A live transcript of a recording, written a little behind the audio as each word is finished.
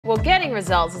Well, getting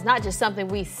results is not just something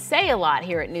we say a lot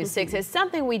here at News 6. It's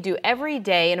something we do every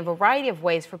day in a variety of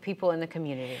ways for people in the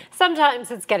community. Sometimes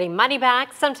it's getting money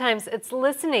back, sometimes it's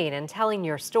listening and telling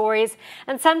your stories,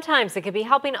 and sometimes it could be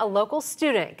helping a local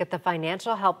student get the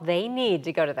financial help they need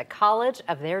to go to the college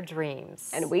of their dreams.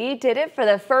 And we did it for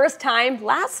the first time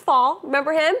last fall.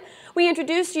 Remember him? We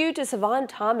introduced you to Savon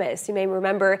Thomas. You may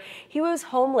remember he was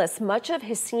homeless much of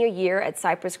his senior year at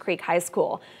Cypress Creek High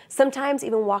School, sometimes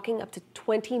even walking up to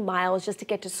 20 miles just to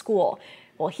get to school.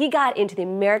 Well, he got into the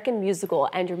American Musical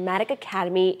and Dramatic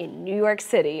Academy in New York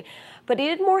City, but he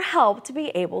needed more help to be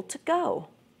able to go.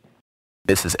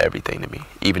 This is everything to me,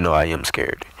 even though I am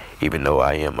scared, even though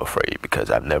I am afraid, because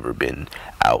I've never been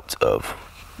out of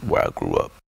where I grew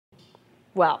up.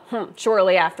 Well,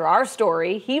 shortly after our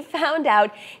story, he found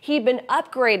out he'd been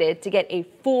upgraded to get a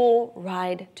full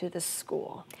ride to the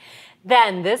school.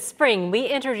 Then this spring, we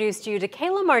introduced you to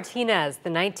Kayla Martinez. The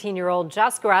 19-year-old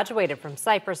just graduated from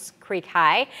Cypress Creek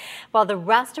High, while the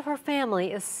rest of her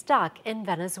family is stuck in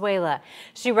Venezuela.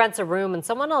 She rents a room in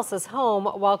someone else's home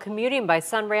while commuting by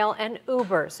Sunrail and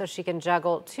Uber so she can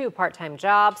juggle 2 part-time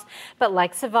jobs. But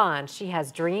like Savon, she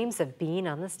has dreams of being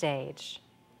on the stage.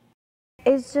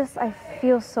 It's just, I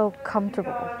feel so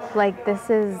comfortable. Like,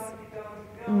 this is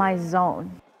my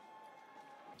zone.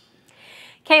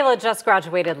 Kayla just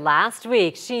graduated last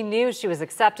week. She knew she was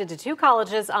accepted to 2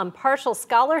 colleges on partial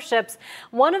scholarships,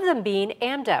 one of them being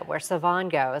AMDA, where Savon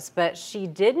goes. But she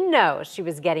didn't know she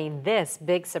was getting this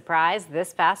big surprise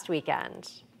this past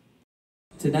weekend.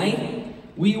 Tonight,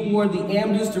 we award the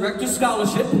AMDA's Director's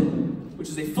Scholarship, which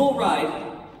is a full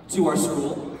ride to our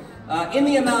school, in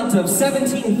the amount of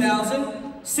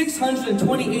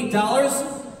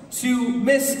 $17,628 to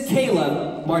Miss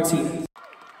Kayla Martinez.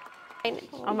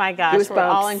 Oh my gosh, we're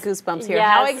all in goosebumps here. Yes.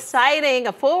 How exciting,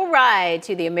 a full ride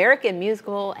to the American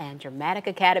Musical and Dramatic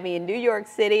Academy in New York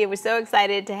City. We're so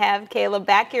excited to have Kayla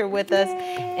back here with us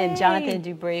and Jonathan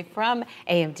Dubree from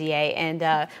AMDA.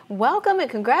 And welcome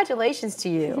and congratulations to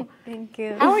you. Thank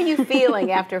you. How are you feeling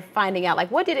after finding out?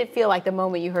 Like, what did it feel like the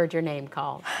moment you heard your name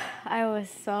called? I was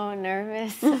so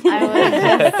nervous.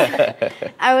 I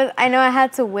know I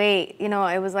had to wait. You know,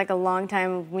 it was like a long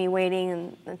time of me waiting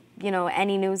and, you know,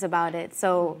 any news about it.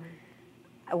 So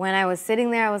when I was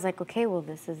sitting there, I was like, okay, well,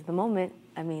 this is the moment.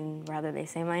 I mean, whether they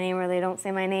say my name or they don't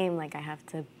say my name, like, I have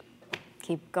to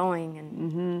keep going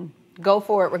and Go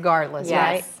for it regardless, Yes.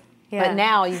 right? Yeah. But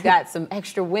now you've got some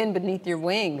extra wind beneath your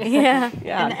wings. Yeah.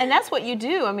 And that's what you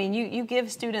do. I mean, you give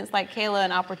students like Kayla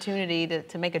an opportunity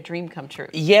to make a dream come true.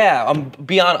 Yeah, I'm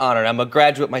beyond honored. I'm a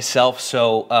graduate myself,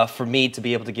 so for me to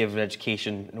be able to give an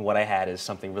education in what I had is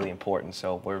something really important.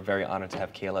 So we're very honored to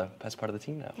have Kayla as part of the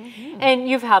team now. And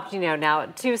you've helped, now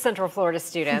 2 Central Florida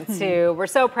students who we're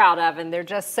so proud of, and they're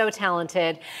just so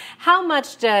talented. How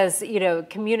much does,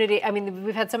 community, I mean,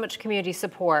 we've had so much community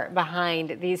support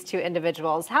behind these 2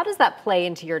 individuals. How does that play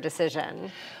into your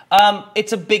decision?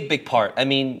 It's a big part. I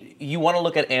mean, you want to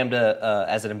look at AMDA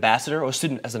as an ambassador, or a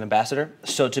student as an ambassador.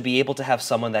 So to be able to have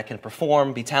someone that can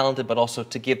perform, be talented, but also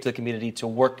to give to the community, to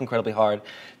work incredibly hard,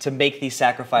 to make these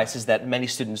sacrifices that many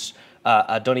students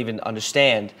don't even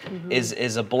understand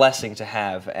is a blessing to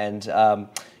have. And,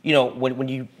 when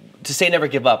you, to say never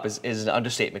give up is an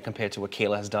understatement compared to what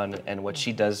Kayla has done and what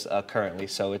she does currently.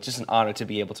 So it's just an honor to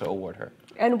be able to award her.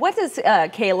 And what does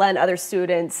Kayla and other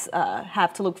students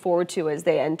have to look forward to as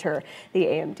they enter the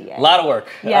AMDA? A lot of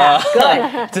work. Yeah,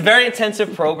 good. It's a very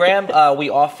intensive program. We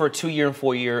offer 2-year and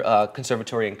 4-year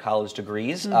conservatory and college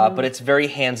degrees, but it's very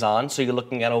hands-on. So you're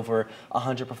looking at over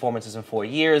 100 performances in 4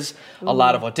 years, a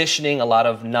lot of auditioning, a lot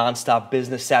of nonstop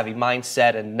business savvy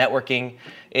mindset and networking.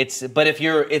 But if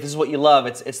this is what you love,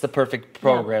 it's the perfect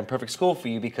program, perfect school for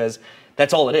you, because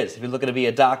that's all it is. If you're looking to be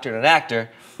a doctor and an actor,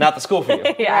 not the school for you.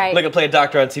 Right. Looking to play a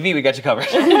doctor on TV, we got you covered.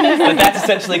 But that's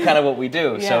essentially kind of what we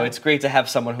do. Yeah. So it's great to have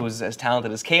someone who's as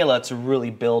talented as Kayla to really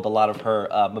build a lot of her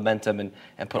momentum and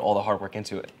put all the hard work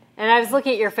into it. And I was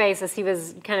looking at your face as he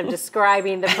was kind of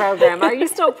describing the program. Are you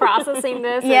still processing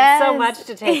this? Yes. It's so much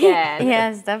to take in.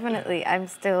 Yes, definitely. I'm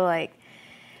still like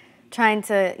trying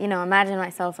to, imagine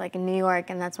myself like in New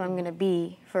York, and that's where I'm going to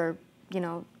be for,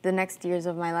 the next years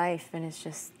of my life. And it's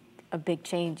just a big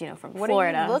change, from What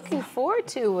Florida. are you looking forward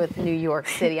to with New York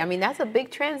City? I mean, that's a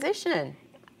big transition.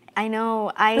 I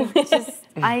know.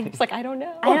 It's like, I don't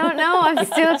know. I don't know. I'm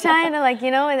still trying to,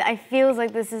 I feel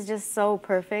like this is just so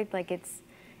perfect. Like,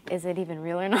 is it even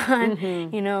real or not?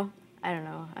 I don't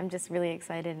know. I'm just really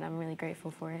excited, and I'm really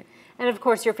grateful for it. And of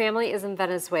course, your family is in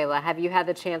Venezuela. Have you had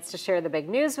the chance to share the big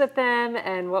news with them,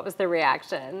 and what was their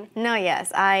reaction? No,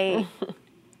 yes.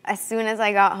 As soon as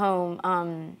I got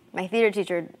home, my theater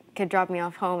teacher could drop me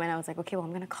off home, and I was like, okay, well,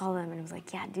 I'm gonna call them, and it was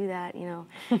like, yeah, do that, you know,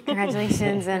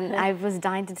 congratulations, and I was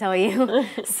dying to tell you.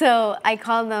 So I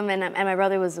called them, and my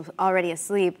brother was already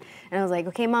asleep, and I was like,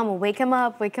 okay, Mom, well, wake him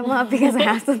up, because I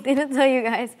have something to tell you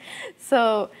guys.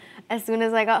 So as soon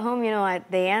as I got home, you know,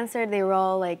 they answered. They were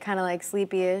all like kind of like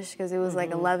sleepy-ish because it was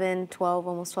like 11, 12,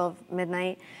 almost 12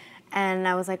 midnight, and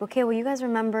I was like, okay, well, you guys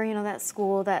remember, you know, that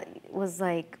school that was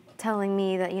like telling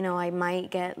me that, you know, I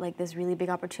might get like this really big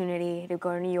opportunity to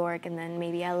go to New York and then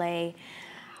maybe LA.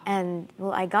 And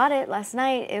well, I got it last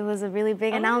night. It was a really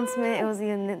big announcement. It was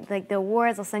in like the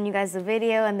awards. I'll send you guys the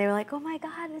video. And they were like, oh my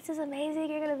God, this is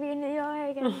amazing. You're gonna be in New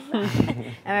York.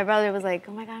 And my brother was like,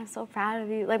 oh my God, I'm so proud of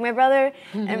you. Like my brother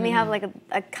and me have like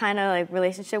a kind of like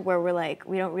relationship where we're like,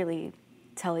 we don't really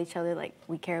tell each other like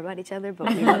we care about each other,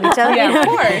 but we love each other. Yeah, of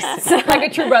course. So,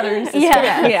 like a true brother and sister.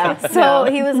 Yeah. So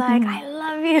he was like, I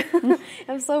love you.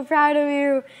 I'm so proud of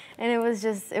you. And it was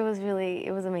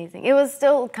amazing. It was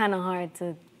still kind of hard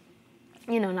to,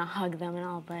 you know, not hug them and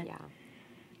all, but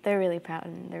they're really proud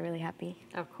and they're really happy.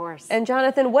 Of course. And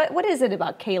Jonathan, what is it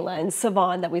about Kayla and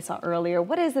Savon that we saw earlier?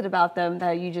 What is it about them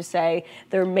that you just say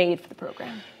they're made for the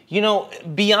program? You know,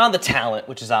 beyond the talent,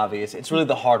 which is obvious, it's really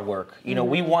the hard work. You know,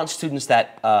 we want students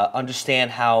that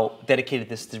understand how dedicated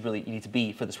this really you need to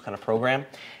be for this kind of program,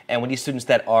 and we need students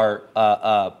that are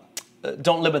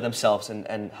don't limit themselves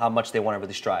and how much they want to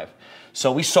really strive.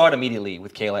 So we saw it immediately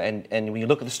with Kayla, and when you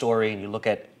look at the story and you look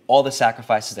at all the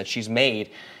sacrifices that she's made,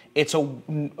 it's a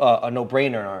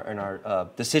no-brainer in our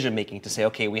decision making to say,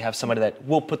 okay, we have somebody that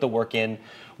will put the work in,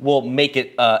 we'll make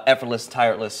it effortless,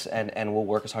 tireless, and we'll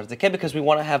work as hard as they can because we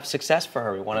want to have success for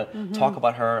her. We want to talk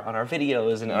about her on our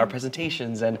videos and our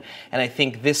presentations, and I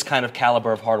think this kind of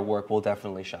caliber of hard work will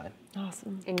definitely shine.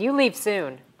 Awesome. And you leave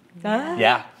soon.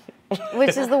 Yeah.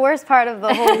 Which is the worst part of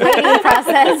the whole waiting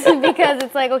process because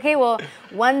it's like, okay, well,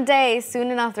 one day,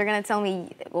 soon enough, they're going to tell me,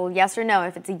 well, yes or no.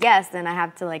 If it's a yes, then I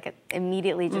have to like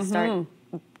immediately just start,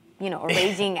 you know,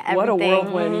 arranging everything. What a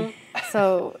whirlwind.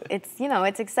 So it's, you know,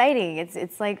 it's exciting.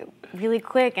 It's like really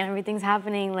quick and everything's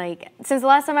happening. Like since the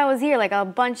last time I was here, like a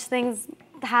bunch of things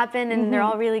happen and they're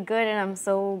all really good and I'm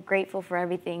so grateful for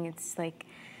everything. It's like,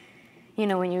 you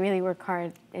know, when you really work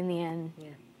hard in the end. Yeah.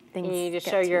 You need to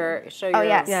show your oh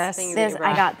yes, thing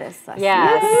I got this.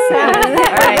 Yes.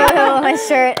 All right. My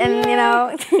shirt and you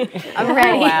know I'm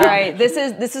ready. Wow. All right, this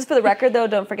is for the record though.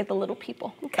 Don't forget the little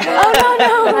people. Okay.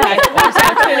 Oh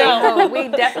no. We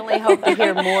definitely hope to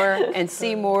hear more and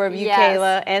see more of you,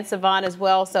 Kayla and Savon as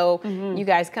well. So you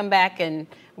guys come back and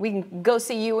we can go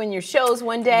see you in your shows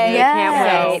one day. Yeah.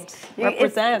 Can't wait.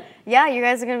 Represent. Yeah, you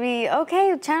guys are gonna be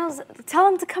okay. Channels, tell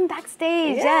them to come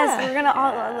backstage. Yeah. Yes, we're gonna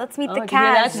all let's meet the Just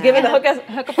cast. give me the hook up.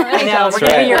 I know, we're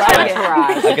giving your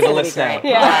entourage. I get the list now.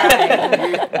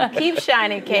 Yeah. Keep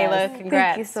shining, Kayla. Yes.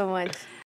 Congrats. Thank you so much.